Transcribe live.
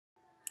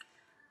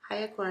Hi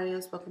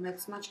Aquarius, welcome back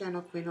to my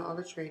channel, Queen of All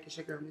the Trade. It's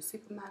your girl, Miss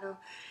Supermodel.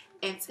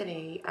 And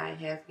today I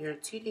have your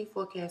 2-day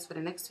forecast for the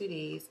next 2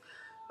 days,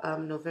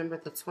 November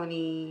the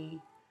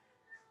 21st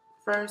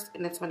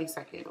and the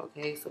 22nd.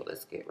 Okay, so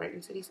let's get right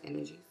into these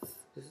energies.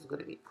 This is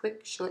going to be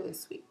quick, short, and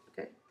sweet.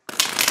 Okay.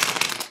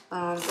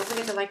 Don't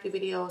forget to like the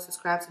video,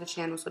 subscribe to the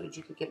channel so that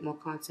you can get more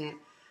content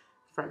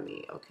from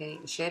me. Okay,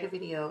 and share the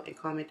video and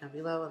comment down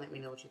below and let me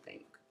know what you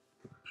think.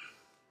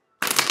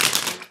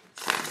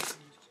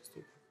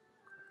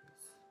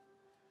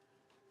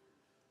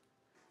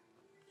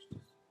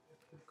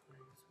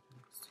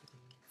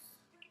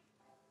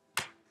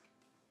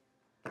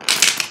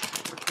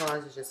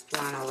 Cards are just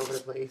flying all over the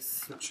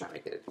place. I'm trying to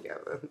get it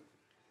together.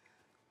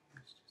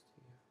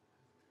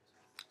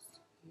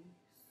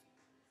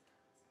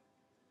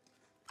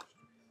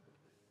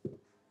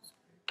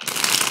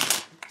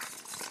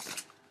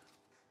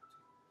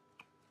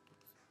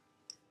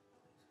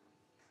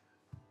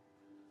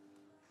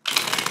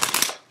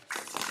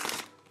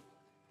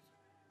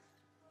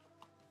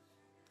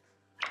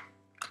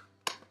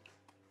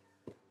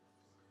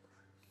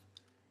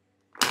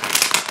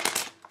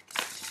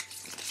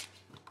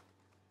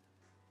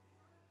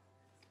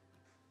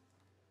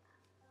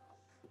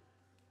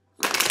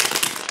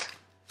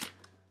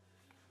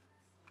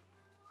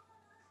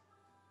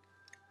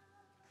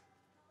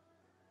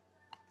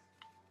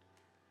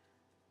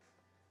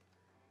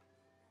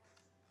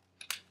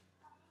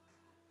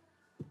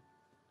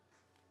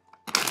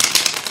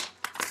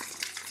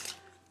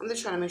 I'm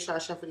just trying to make sure I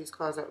shuffle these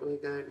cards out really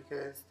good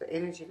because the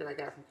energy that I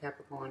got from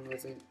Capricorn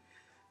wasn't,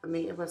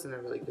 it wasn't a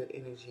really good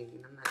energy.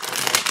 And I'm not trying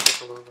to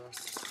shuffle over.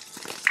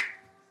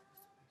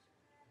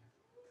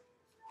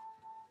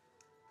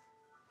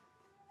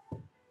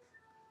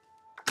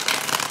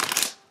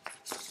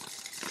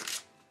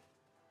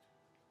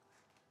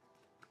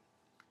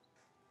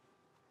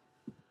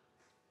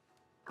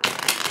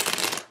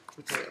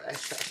 Okay,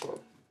 last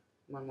shuffle.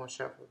 One more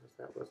shuffle because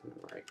that wasn't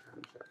the right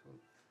kind of shuffle.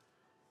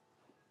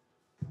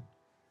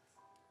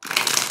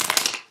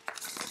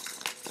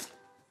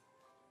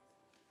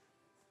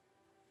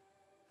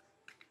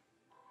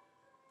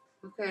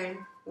 Okay,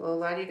 well, a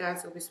lot of you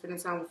guys will be spending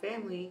time with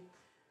family,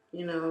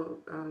 for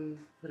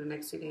the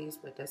next 2 days,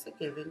 but that's a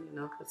given,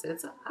 because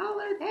it's a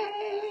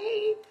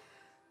holiday.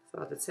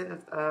 So the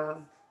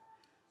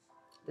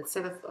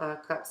Ten of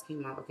Cups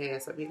came out, okay?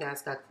 Some of you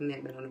guys got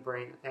commitment on the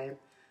brain, okay?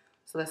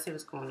 So let's see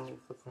what's going on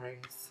with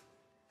Aquarius.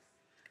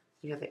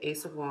 You have the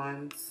Ace of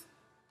Wands,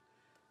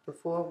 the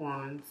Four of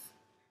Wands,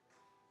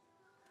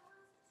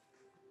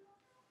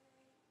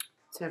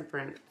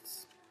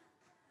 Temperance,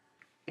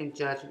 and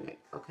Judgment,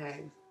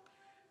 okay?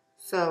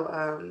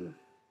 So,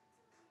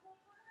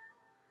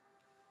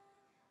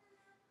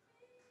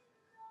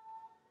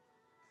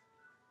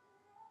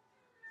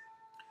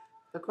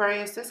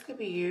 Aquarius, this could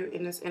be you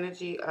in this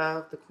energy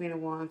of the Queen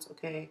of Wands,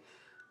 okay?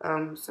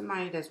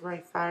 Somebody that's very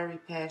fiery,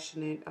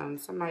 passionate,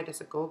 somebody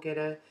that's a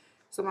go-getter,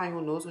 somebody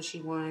who knows what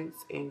she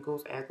wants and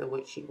goes after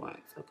what she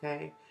wants,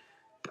 okay?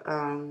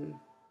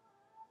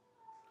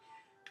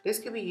 This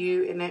could be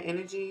you in that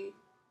energy,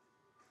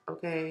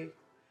 okay?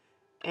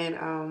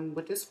 And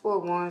with this Four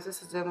of Wands,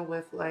 this is dealing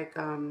with, like,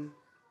 something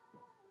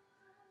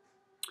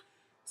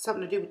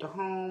to do with the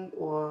home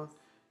or,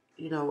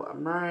 a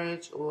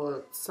marriage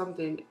or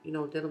something,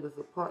 dealing with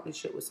a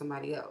partnership with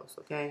somebody else,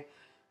 okay?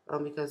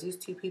 Because these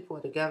two people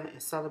are together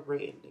and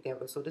celebrating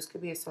together. So this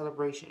could be a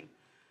celebration,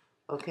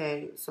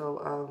 okay?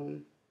 So,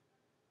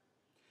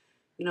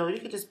 you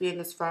could just be in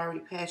this fiery,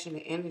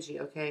 passionate energy,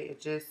 okay? It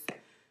just,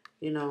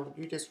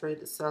 you're just ready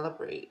to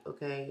celebrate,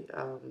 okay,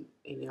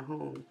 in your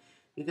home.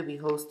 You could be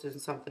hosting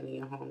something in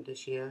your home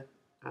this year,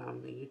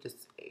 and you're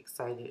just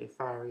excited and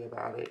fiery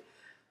about it.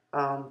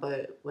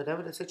 But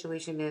whatever the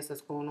situation is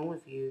that's going on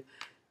with you,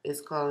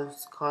 it's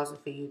causing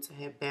for you to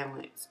have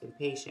balance and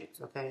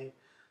patience, okay?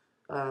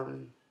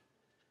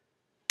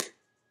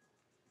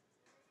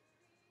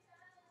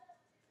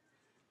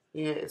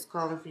 Yeah, it's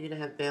calling for you to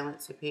have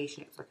balance and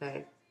patience,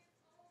 okay?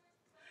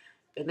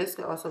 And this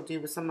could also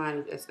deal with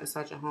somebody that's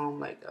inside your home,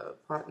 like a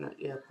partner,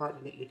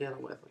 partner that you're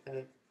dealing with,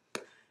 okay?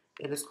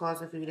 And it's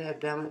causing for you to have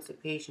balance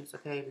and patience,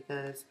 okay?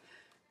 Because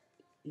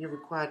you're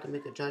required to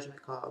make a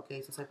judgment call,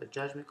 okay? Some type of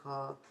judgment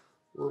call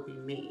will be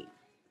made.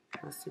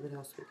 Let's see what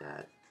else we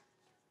got.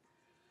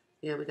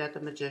 Yeah, we got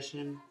the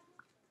Magician.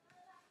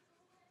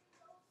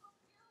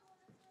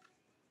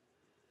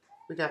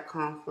 We got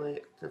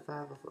conflict, the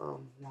Five of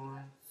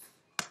Wands.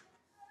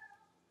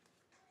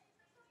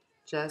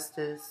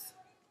 Justice.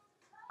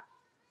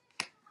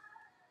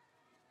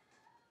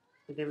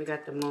 And then we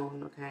got the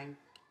Moon, okay?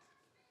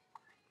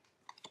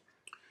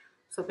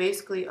 So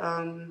basically,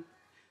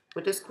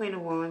 with this Queen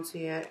of Wands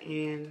here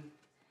and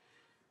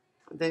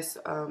this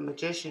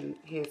Magician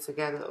here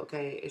together,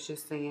 okay, it's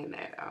just saying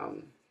that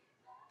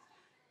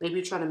maybe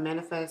you're trying to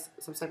manifest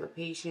some type of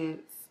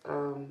patience,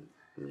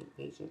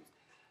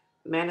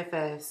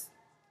 manifest,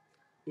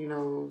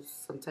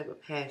 some type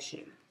of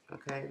passion,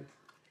 okay?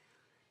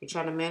 You're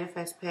trying to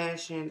manifest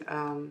passion,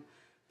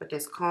 but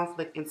there's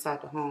conflict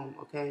inside the home,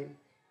 okay?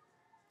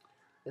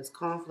 There's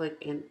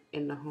conflict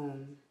in the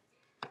home.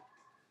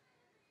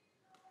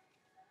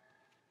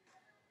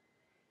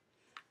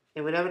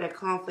 And whatever that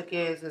conflict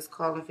is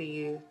calling for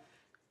you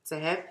to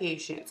have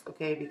patience,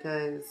 okay?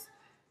 Because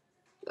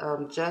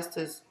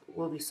justice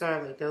will be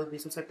served. Like, there will be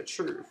some type of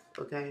truth,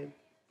 okay?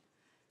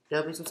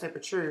 There'll be some type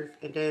of truth.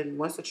 And then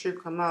once the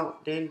truth come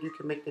out, then you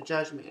can make the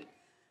judgment.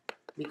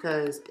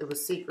 Because it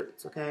was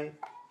secrets, okay?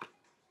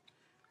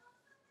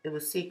 It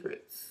was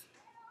secrets.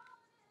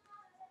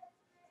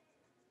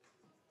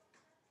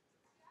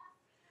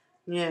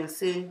 Yeah,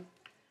 see?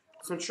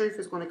 Some truth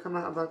is going to come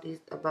out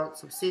about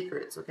some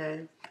secrets,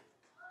 okay?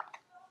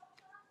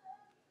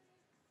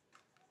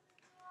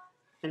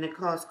 And it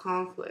caused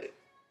conflict,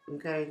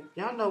 okay?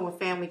 Y'all know when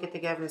family get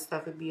together and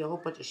stuff, it'd be a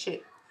whole bunch of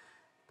shit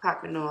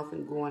popping off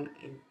and going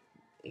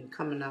and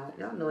coming out.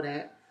 Y'all know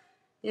that.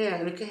 Yeah,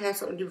 and it can have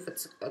something to do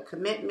with a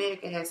commitment.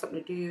 It can have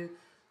something to do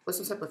with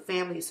some type of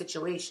family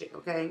situation,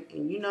 okay?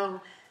 And you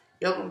know,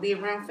 y'all gonna be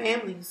around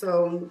family,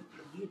 so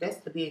that's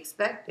to be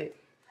expected.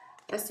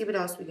 Let's see what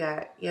else we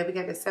got. Yeah, we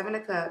got the Seven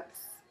of Cups.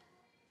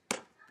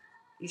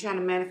 You trying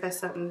to manifest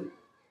something,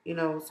 you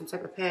know, some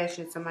type of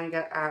passion. Somebody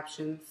got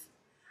options.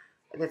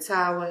 The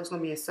Tower is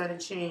going to be a sudden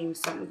change.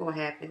 Something going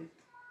to happen.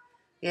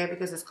 Yeah,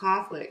 because it's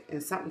conflict.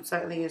 And something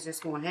certainly is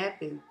just going to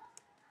happen.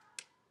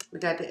 We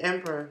got the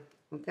Emperor,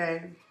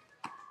 okay?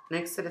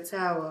 Next to the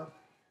Tower.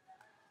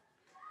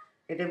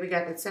 And then we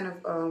got the Ten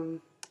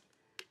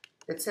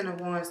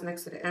of Wands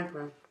next to the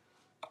Emperor.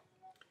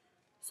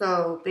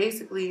 So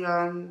basically,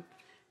 yeah,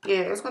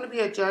 it's going to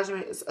be a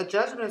judgment. A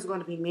judgment is going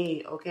to be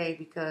made, okay?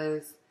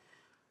 Because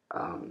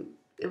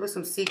it was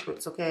some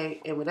secrets, okay?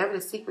 And whatever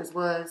the secrets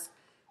was,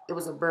 it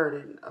was a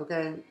burden,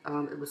 okay?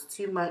 It was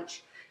too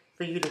much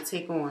for you to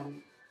take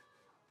on.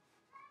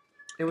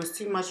 It was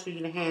too much for you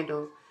to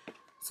handle.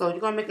 So you're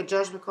going to make a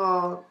judgment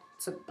call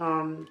to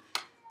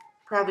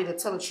probably to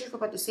tell the truth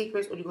about the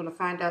secrets, or you're going to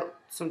find out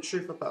some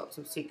truth about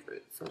some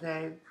secrets,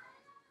 okay?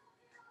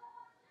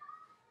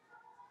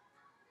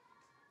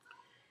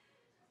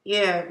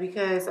 Yeah,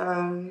 because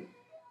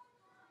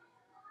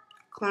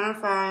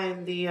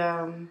clarifying the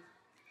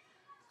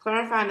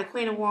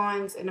Queen of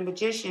Wands and the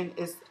Magician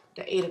is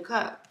the Eight of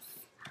Cups.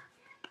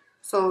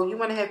 So you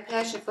want to have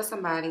passion for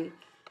somebody,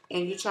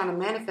 and you're trying to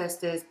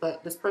manifest this,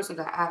 but this person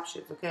got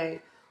options,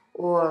 okay?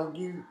 Or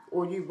you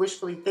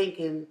wishfully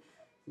thinking,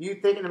 you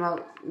thinking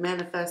about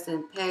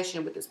manifesting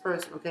passion with this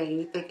person, okay? And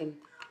you're thinking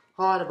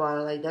hard about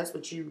it, like that's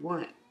what you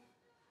want.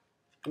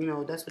 You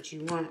know, that's what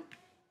you want,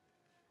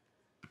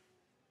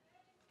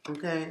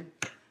 okay?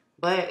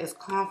 But it's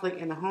conflict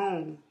in the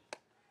home.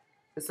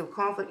 There's some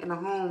conflict in the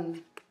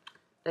home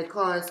that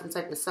caused some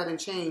type of sudden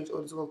change,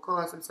 or it's going to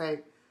cause some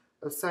type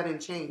of sudden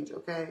change,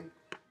 okay?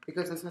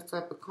 Because there's some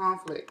type of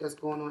conflict that's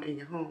going on in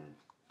your home.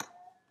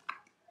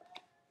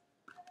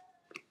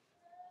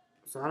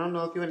 So I don't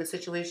know if you're in a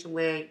situation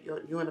where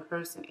you and a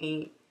person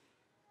ain't,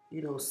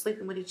 you know,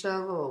 sleeping with each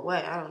other or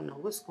what. I don't know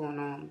what's going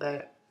on,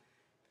 but,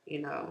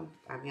 you know,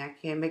 I mean, I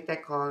can't make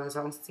that call because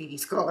I don't see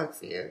these cards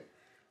here.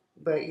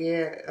 But,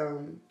 yeah,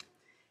 and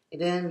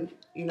then,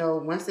 you know,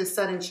 once this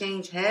sudden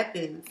change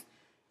happens,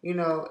 you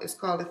know, it's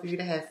calling for you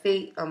to have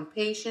faith,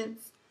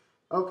 patience,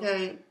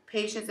 okay?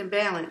 Patience and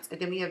balance. And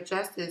then we have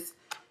justice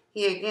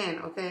here again,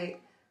 okay?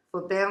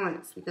 For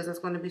balance, because there's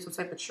going to be some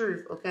type of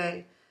truth,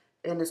 okay?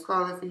 And it's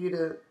calling for you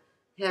to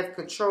have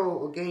control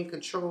or gain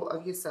control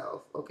of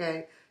yourself,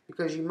 okay?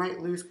 Because you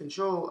might lose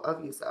control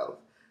of yourself,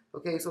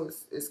 okay? So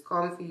it's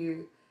calling for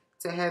you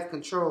to have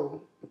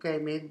control, okay?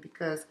 Maybe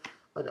because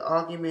of the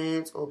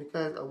arguments or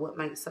because of what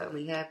might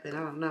suddenly happen. I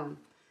don't know.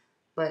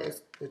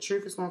 But the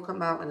truth is going to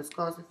come out, and it's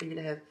causing for you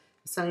to have,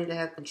 it's telling you to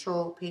have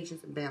control,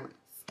 patience, and balance.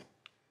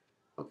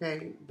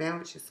 Okay?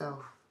 Balance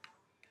yourself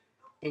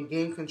and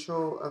gain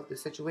control of the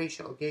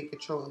situation, or gain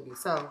control of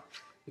yourself,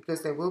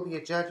 because there will be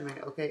a judgment,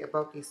 okay,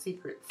 about these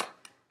secrets,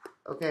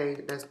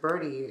 okay, that's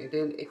burning you, and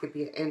then it could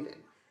be an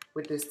ending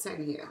with this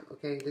 10 here,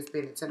 okay, this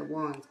being the 10 of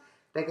Wands.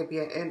 That could be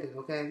an ending,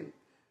 okay?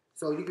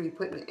 So you could be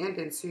putting an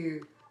ending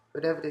to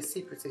whatever the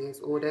secrets is,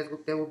 or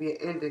there will be an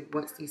ending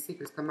once these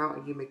secrets come out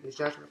and you make this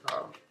judgment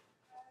call.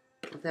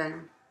 Okay?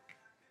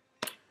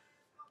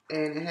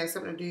 And it has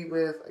something to do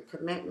with a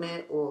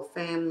commitment or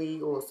family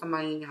or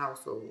somebody in your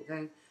household,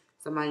 okay?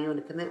 Somebody you're in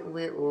a commitment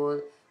with,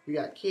 or you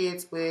got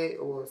kids with,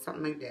 or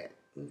something like that,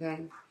 okay?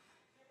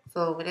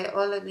 So with that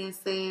all that being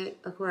said,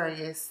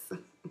 Aquarius,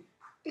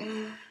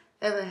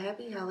 have a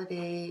happy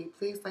holiday.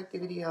 Please like the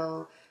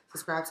video,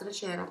 subscribe to the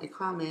channel, and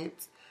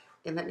comment,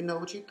 and let me know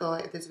what you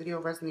thought, if this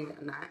video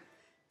resonated or not.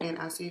 And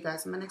I'll see you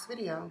guys in my next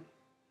video.